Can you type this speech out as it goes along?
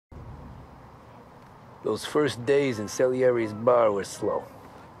Those first days in Salieri's bar were slow.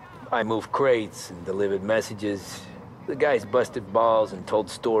 I moved crates and delivered messages. The guys busted balls and told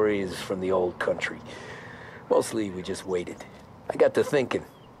stories from the old country. Mostly, we just waited. I got to thinking,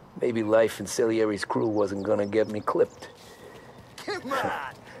 maybe life in Salieri's crew wasn't gonna get me clipped. Come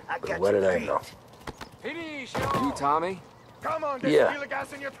on! I got What did I beat. know? You, Tommy? Come on, Yeah.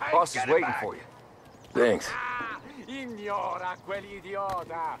 gas in your tank. Boss is Get it waiting back. for you. Thanks. Ignora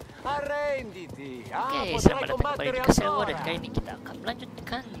quell'idiota! Arrenditi! Oke, selamat datang kembali di Kasel, dan kali ini kita akan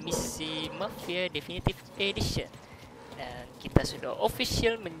melanjutkan misi Mafia Definitive Edition. Dan kita sudah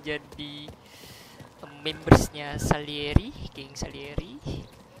official menjadi membersnya Salieri, geng Salieri.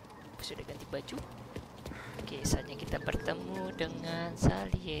 Sudah ganti baju. Oke, saatnya kita bertemu dengan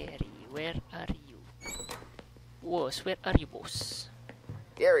Salieri. Where are you? Boss, where are you, boss?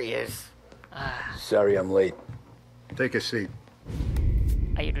 There he is. Sorry I'm late. Take a seat.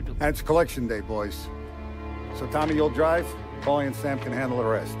 Ayo duduk. And it's collection day, boys. So Tommy, you'll drive. Paulie and Sam can handle the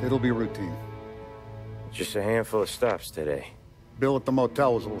rest. It'll be routine. Just a handful of stops today. Bill at the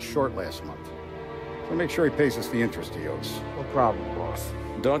motel was a little short last month. So make sure he pays us the interest he owes. No problem, boss.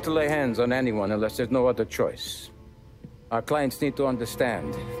 Don't lay hands on anyone unless there's no other choice. Our clients need to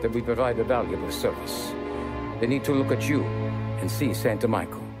understand that we provide a valuable service. They need to look at you and see Santa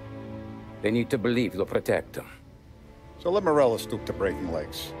Michael. They need to believe you'll protect them. So let Morella stoop to breaking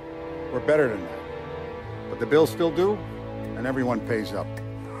legs. We're better than that. But the bills still due, and everyone pays up.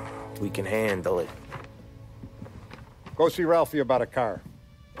 We can handle it. Go see Ralphie about a car.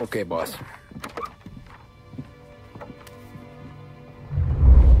 Okay, boss.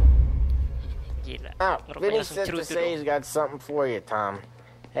 Gila. Oh, Ngerokoknya Vinny langsung said to cerutu say dong. he's got something for you, Tom.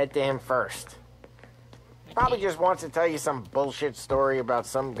 Head to him first. Probably just wants to tell you some bullshit story about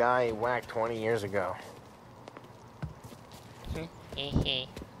some guy he whacked 20 years ago. Hehe.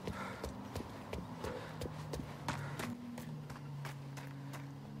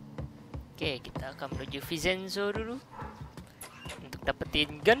 Oke, kita akan menuju Vincenzo dulu untuk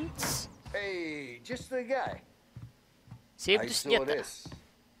dapetin guns. Hey, just the guy. Saya I butuh saw senjata. this,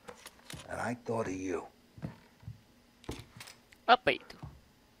 and I thought of you. Apa itu?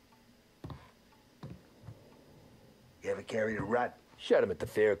 You ever carried a rat? Shot him at the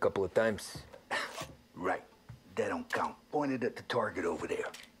fair a couple of times. Right. That don't count. Pointed at the target over there.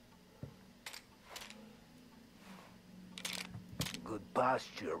 Good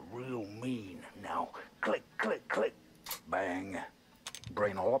posture, real mean. Now, click, click, click. Bang.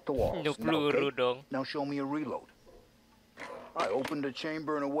 Brain all up the walls. No peluru dong. Now show me a reload. I open the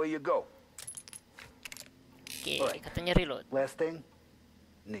chamber and away you go. Oke, Alright. katanya reload. Last thing,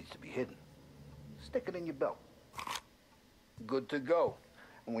 needs to be hidden. Stick it in your belt. Good to go.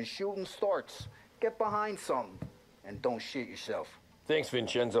 And when shooting starts, get behind something and don't shit yourself. Thanks,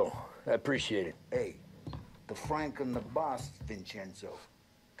 Vincenzo. I appreciate it. Hey, the Frank and the boss, Vincenzo.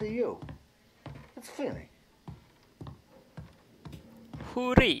 To you, it's Finny.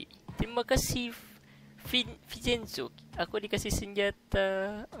 Hooray! Terima kasih Vincenzo. Aku dikasih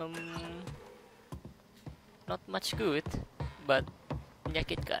senjata not much good, but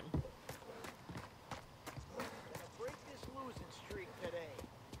menyakitkan.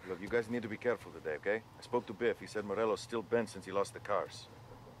 Look, you guys need to be careful today, okay? I spoke to Biff. He said Morello's still bent since he lost the cars.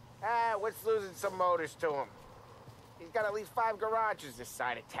 What's losing some motors to him? He's got at least 5 garages this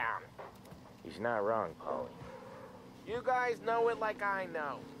side of town. He's not wrong, Paulie. You guys know it like I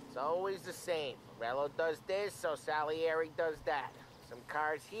know. It's always the same. Morello does this, so Salieri does that. Some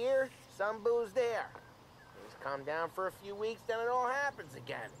cars here, some booze there. Things calm down for a few weeks, then it all happens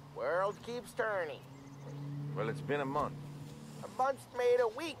again. World keeps turning. Well, it's been a month. A month's made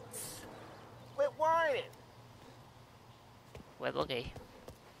of weeks. Quit whining. Well, okay.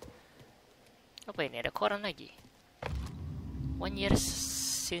 Apa ini? Ada koran lagi. 1 year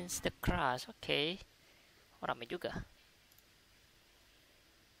since the crash. Okay. Oh, rame juga.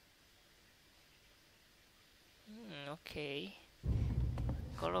 Okay.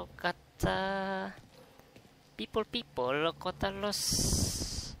 Kalau kata people, kota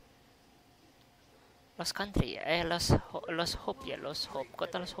Los Country ya, Los Hope ya, Los Hope.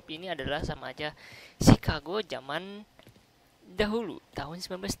 Kota Los Hope ini adalah sama aja Chicago zaman dahulu, tahun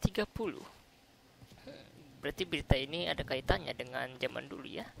 1930. Berarti berita ini ada kaitannya dengan zaman dulu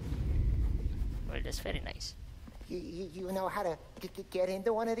ya. Well, that's very nice. You know how to get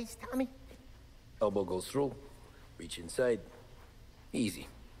into one of these, Tommy? Elbow goes through. Reach inside. Easy.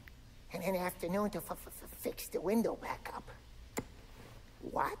 And an afternoon to fix the window back up.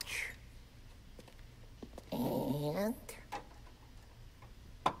 Watch. And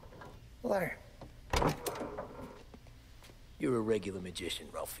learn. You're a regular magician,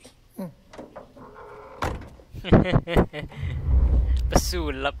 Ralphie.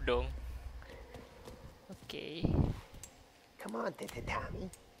 Pesulap dong. Okay. Come on, Tommy.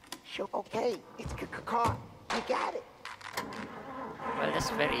 Sure, okay. It's car. You got it. Well, that's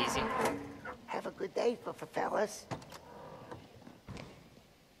very easy. Have a good day, fellas.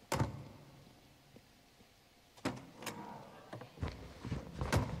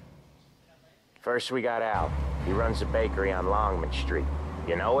 First, we got Al. He runs a bakery on Longman Street.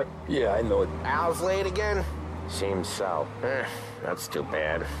 You know it? Yeah, I know it. Al's late again? Seems so. That's too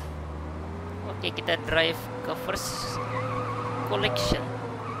bad. Oke, kita drive ke first collection.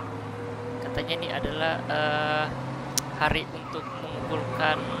 Katanya ini adalah hari untuk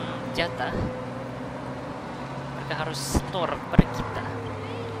mengumpulkan jatah. Mereka harus store kepada kita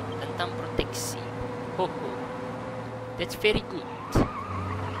tentang proteksi. Ho ho. That's very good.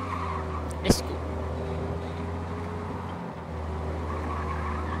 Let's go.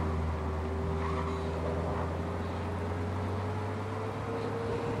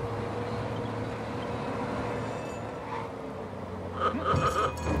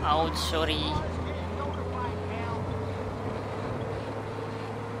 Ouch, sorry.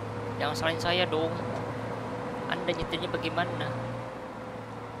 Jangan salahin saya dong. Anda nyetirnya bagaimana?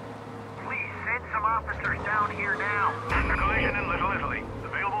 Please send some officers down here now. Collision in Little Italy.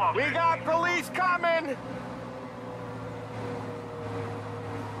 Available officers. We got police coming!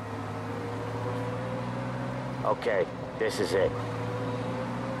 Okay, this is it.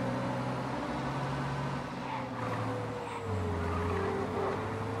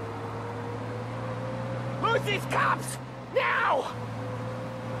 Lose these cops! Now!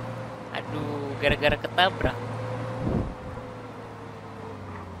 Aduh, gara-gara ketabrak.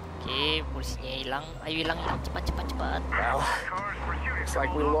 Oke, polisinya hilang. Ayo hilang, cepat, cepat, cepat. Well, looks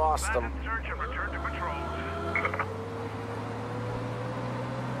like we lost them.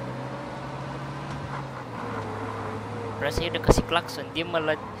 Rasanya udah kasih klakson, dia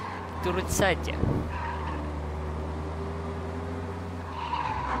malah turut saja.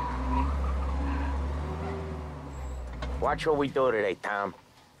 Watch what we do today, Tom.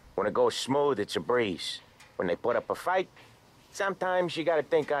 When it goes smooth, it's a breeze. When they put up a fight, sometimes you gotta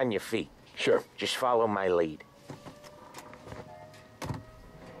think on your feet. Sure. Just follow my lead.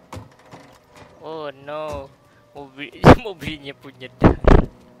 Oh no, mobilnya punya darah.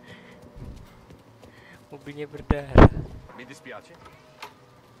 Mobilnya berdarah. Mi dispiace.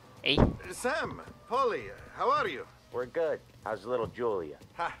 Hey. Sam, Polly, how are you? We're good. How's little Julia?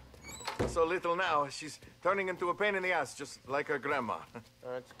 Ha. So little now, she's turning into a pain in the ass, just like her grandma.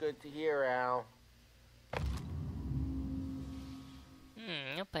 That's good to hear, Al.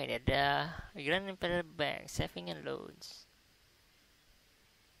 Apa ini ada? Grand Imperial Bank, saving and loans.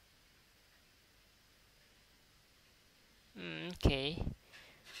 Okay.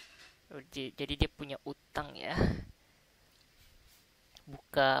 Jadi dia punya utang ya.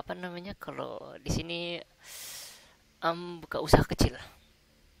 Buka apa namanya kalau di sini buka usaha kecil.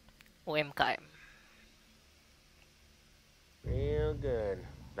 UMKM. Real good.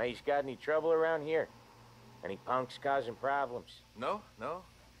 Now, you got any trouble around here? Any punks causing problems? No, no.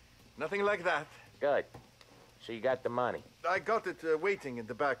 Nothing like that. Good. So you got the money? I got it waiting in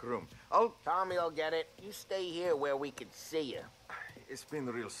the back room. Tommy will get it. You stay here where we can see you. It's been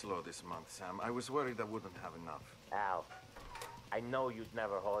real slow this month, Sam. I was worried I wouldn't have enough. Al, I know you'd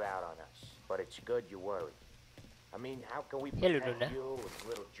never hold out on us, but it's good you worried. I mean, how can we protect you and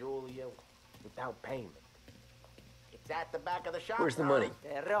little Julia without payment? It's at the back of the shop. Where's the money?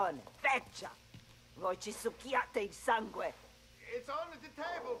 Perone, feccia! Voi ci succhiate il sangue! It's on the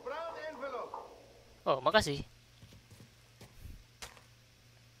table, brown envelope. Oh, makasih.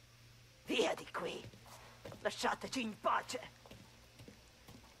 Via di qui! Lasciateci in pace!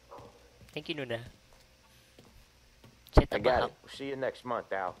 Thank you, Nuna. I got it. We'll see you next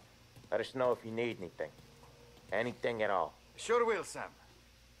month, Al. Let us know if you need anything. Anything at all. Sure will, Sam.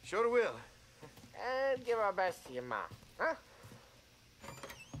 Sure will. And give our best to your mom, huh?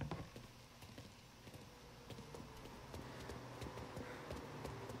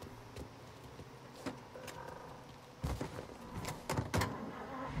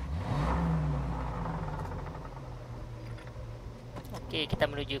 Oke, kita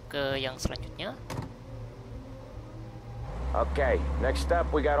menuju ke yang selanjutnya. Okay, next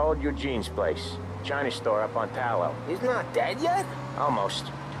up we got old Eugene's place. China store up on Tallow. He's not dead yet? Almost.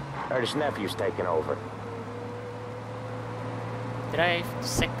 Heard his nephew's taking over. Drive to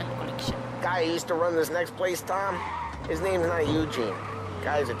second collection. Guy who used to run this next place, Tom? His name's not Eugene.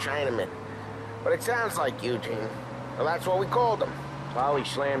 Guy's a Chinaman. But it sounds like Eugene. Well, that's what we called him. Polly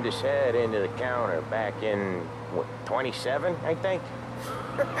slammed his head into the counter back in, what, 27, I think?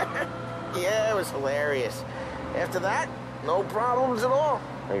 Yeah, it was hilarious. After that, no problems at all.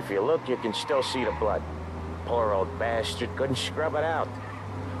 If you look, you can still see the blood. Poor old bastard couldn't scrub it out.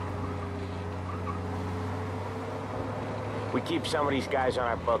 We keep some of these guys on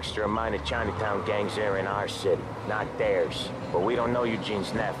our books to remind the Chinatown gangs they're in our city, not theirs. But we don't know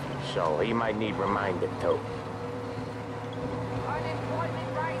Eugene's nephew, so he might need reminded too. Unemployment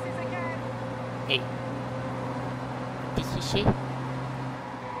rises again. Hey. What did he say?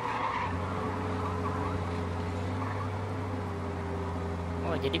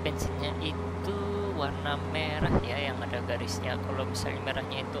 Oh, jadi bensinnya itu warna merah ya, yang ada garisnya. Kalau misalnya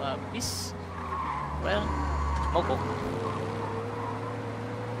merahnya itu habis, well, mogok.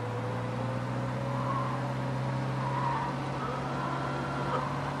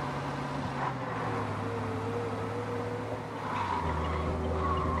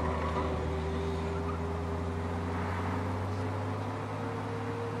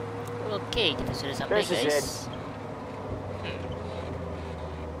 Oke, kita sudah sampai, guys.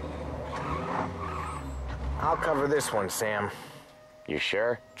 I'll cover this one, Sam. You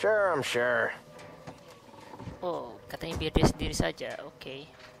sure? Sure, I'm sure. Oh, katanya biar dia sendiri saja. Oke.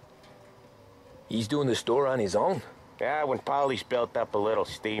 He's doing the store on his own? Yeah, when Polly's built up a little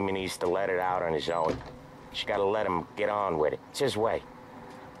steam, he needs to let it out on his own. Just gotta let him get on with it. It's his way.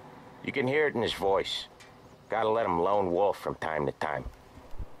 You can hear it in his voice. Gotta let him lone wolf from time to time.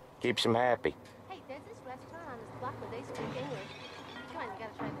 Keeps him happy. Hey, there's this restaurant on this block where they speak English. Come on, you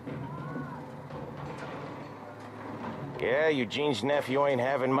gotta try the food. Yeah, Eugene's nephew ain't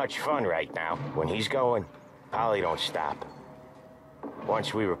having much fun right now. When he's going, Polly don't stop.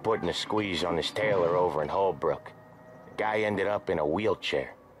 Once we were putting a squeeze on this tailor over in Holbrook. The guy ended up in a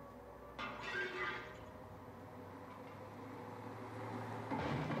wheelchair.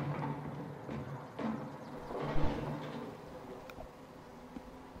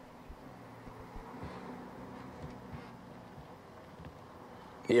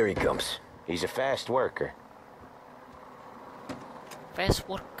 Here he comes. He's a fast worker. Fast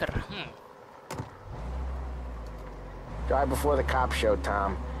worker, Drive before the cop show,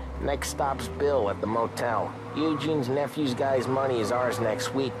 Tom. Next stop's Bill at the motel. Eugene's nephew's guy's money is ours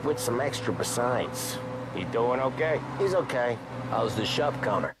next week, with some extra besides. He doing okay? He's okay. How's the shop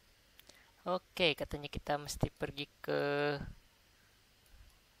counter? Oke, katanya kita mesti pergi ke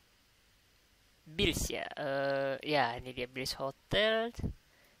Bills ya. Ya, ini dia Bills Hotel.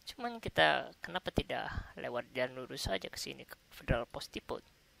 Cuman kita kenapa tidak lewat jalan lurus saja ke sini ke Federal Post Depot?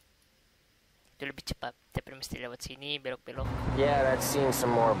 Itu lebih cepat. Tapi mesti lewat sini belok-belok. Yeah, that's seen some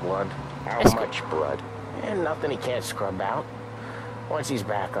more blood. How much blood? And nothing he can't scrub out. Once he's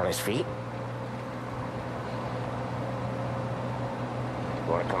back on his feet.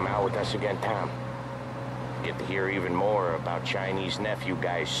 Want to come out with us again, Tom? Get to hear even more about Chinese nephew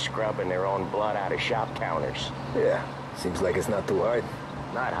guys scrubbing their own blood out of shop counters. Yeah, seems like it's not too hard.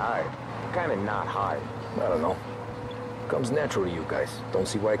 Not hard. Kinda not hard. I don't know. Comes natural to you guys. Don't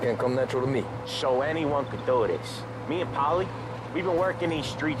see why it can't come natural to me. So anyone could do this. Me and Polly, we've been working these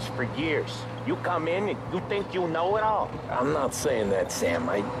streets for years. You come in and you think you know it all. I'm not saying that, Sam.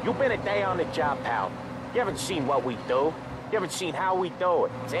 You've been a day on the job, pal. You haven't seen what we do. You haven't seen how we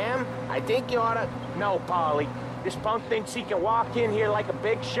do it. Sam, I think you oughta... No, Polly. This punk thinks he can walk in here like a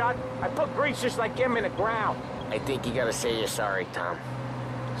big shot. I put greasers like him in the ground. I think you gotta say you're sorry, Tom.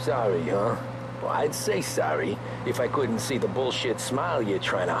 Sorry, huh? Well, I'd say sorry if I couldn't see the bullshit smile you're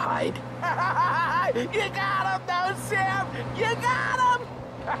trying to hide. You got him, though, Sam! You got him!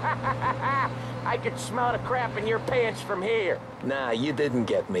 I could smell the crap in your pants from here. Nah, you didn't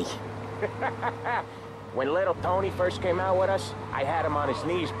get me. When little Tony first came out with us, I had him on his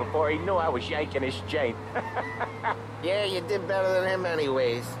knees before he knew I was yanking his chain. Yeah, you did better than him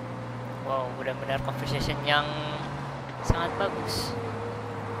anyways. Wow, benar-benar conversation yang sangat bagus.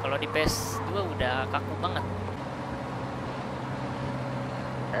 Kalau di PS2 udah kaku banget.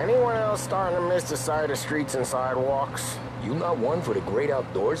 Anyone else starting to miss the side of streets and sidewalks? You not one for the great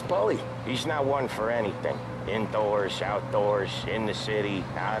outdoors, Polly? He's not one for anything. Indoors, outdoors, in the city,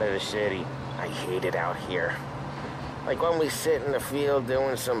 out of the city. I hate it out here. Like when we sit in the field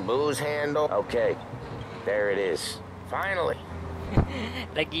doing some booze handle. Okay, there it is. Finally.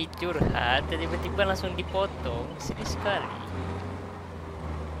 Lagi curhat, tiba-tiba langsung dipotong. Sedih sekali.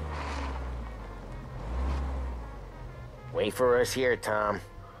 Wait for us here, Tom.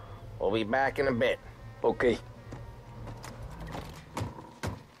 We'll be back in a bit. Okay.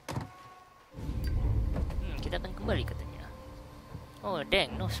 Kita akan kembali katanya. Oh,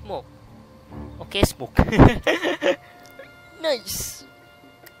 dang, no smoke. Okay, smoke. Nice.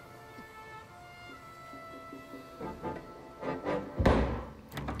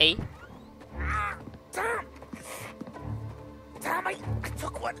 Tom,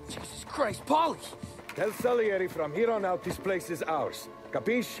 What? Jesus Christ, Paulie! Tell Salieri from here on out this place is ours.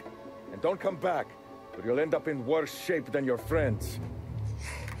 Capiche? And don't come back, or you'll end up in worse shape than your friends.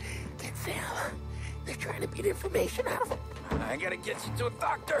 Kasel, they're trying to beat information out of him. I gotta get you to a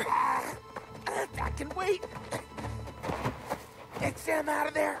doctor. I can wait. Get Sam out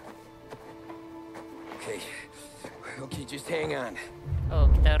of there. Okay, just hang on. Oh,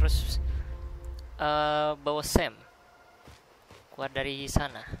 kita harus bawa Sam keluar dari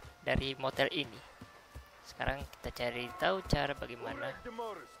sana, dari motel ini. Sekarang kita cari tahu cara bagaimana.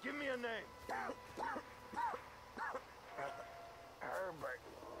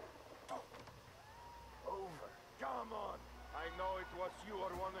 Over. Come on. I know it was you or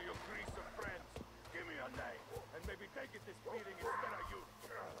one of your greaser friends. Give me a name, and maybe take it this beating instead of you.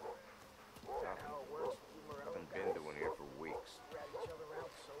 Haven't been to one here for weeks.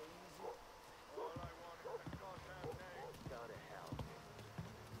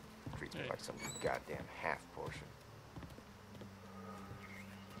 Treat me like some goddamn half portion.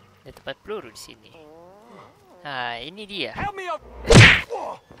 Ada tempat peluru di sini. Ah, ini dia. Help me up.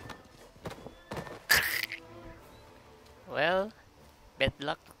 Well, bad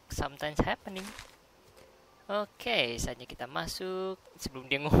luck sometimes happening. Oke, saatnya kita masuk.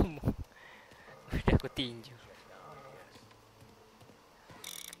 Sebelum dia ngomong, udah aku tinju.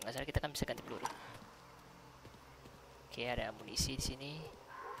 Nggak salah kita kan bisa ganti peluru. Oke, ada amunisi di sini.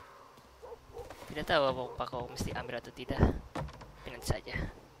 Tidak tahu apa kau mesti ambil atau tidak. Dengan saja.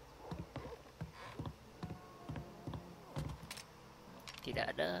 Tidak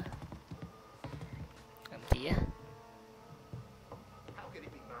ada. Empty ya.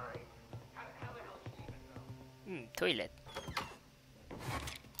 Toilet.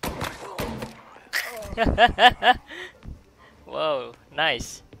 Wow,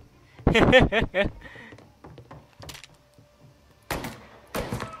 nice.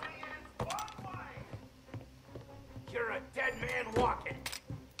 You're a dead man walking.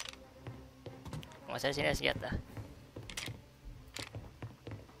 Masa sini ada senjata.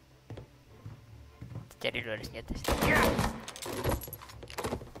 Cari dulu ada senjata.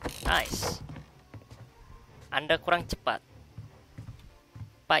 Nice. Anda kurang cepat.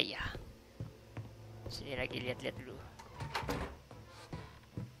 Payah. Sini lagi lihat-lihat dulu.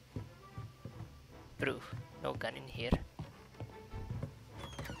 Bro, no gun in here.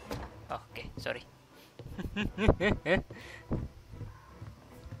 Oh, oke, sorry.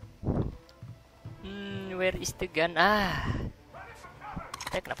 Where is the gun?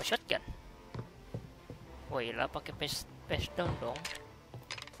 Kenapa shotgun? Wah, iyalah pakai face down dong.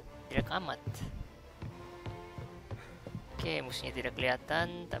 Tidak amat. Oke, musuhnya tidak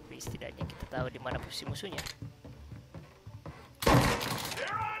kelihatan, tapi setidaknya kita tahu di mana posisi musuhnya.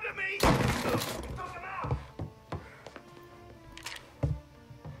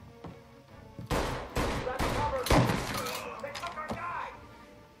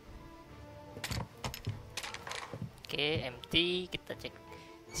 Oke, empty. Kita cek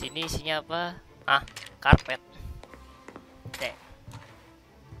sini isinya apa? Karpet. Oke.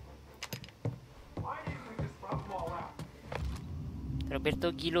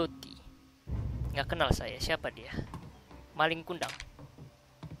 Roberto Gilotti. Nggak kenal saya. Siapa dia? Maling kundang.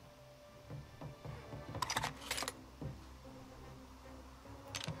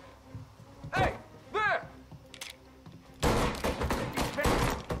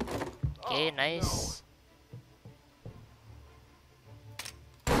 Oke, nice.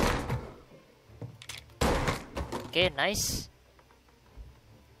 Oke, nice.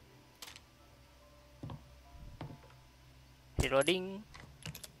 Reloading.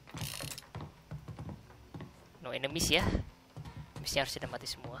 No enemies ya. Enemies harus sudah mati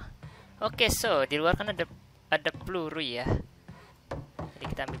semua. Oke, so di luar kan ada peluru ya. Jadi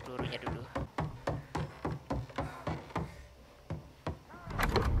kita ambil pelurunya dulu.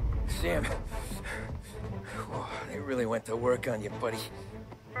 Sam, they really went to work on you, buddy.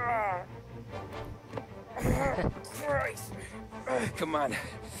 Christ. Come on,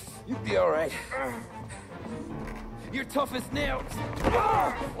 you'll be all right. You're tough as nails.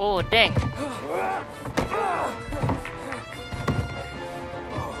 Oh, dang.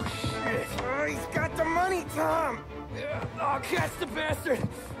 Oh, shit. He's got the money, Tom. Oh, catch the bastard.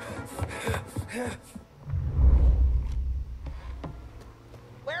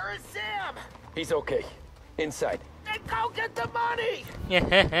 Where is Sam? He's okay. Inside. Then go get the money.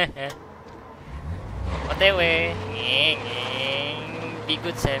 OTW. Be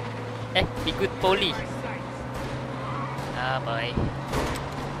good, Sam. Be good, Polly. Bye.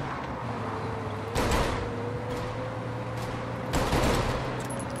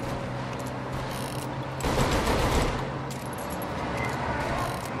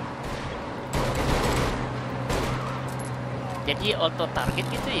 jadi auto target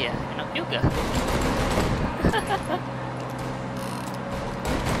gitu ya, enak juga.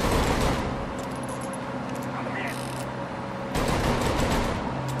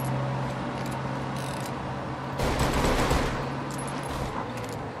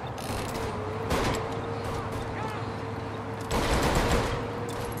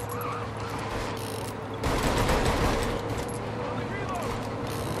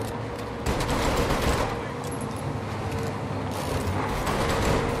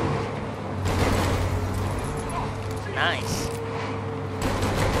 Nice.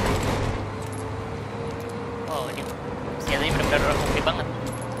 Wow, ini senjatanya benar-benar oke banget.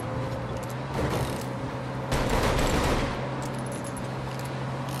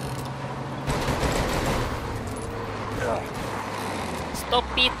 Stop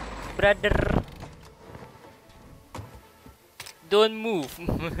it, brother. Don't move.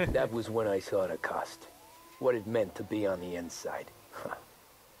 That was when I saw the cost. What it meant to be on the inside.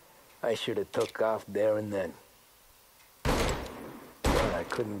 I should have took off there and then. I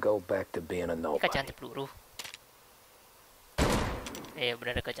couldn't go back to being a nobody. Kaca anti peluru.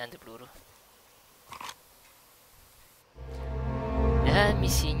 Benar ada kaca anti peluru. Dan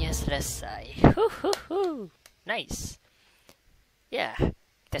misinya selesai. Nice. Ya,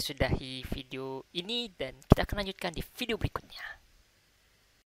 kita sudahi video ini dan kita akan lanjutkan di video berikutnya.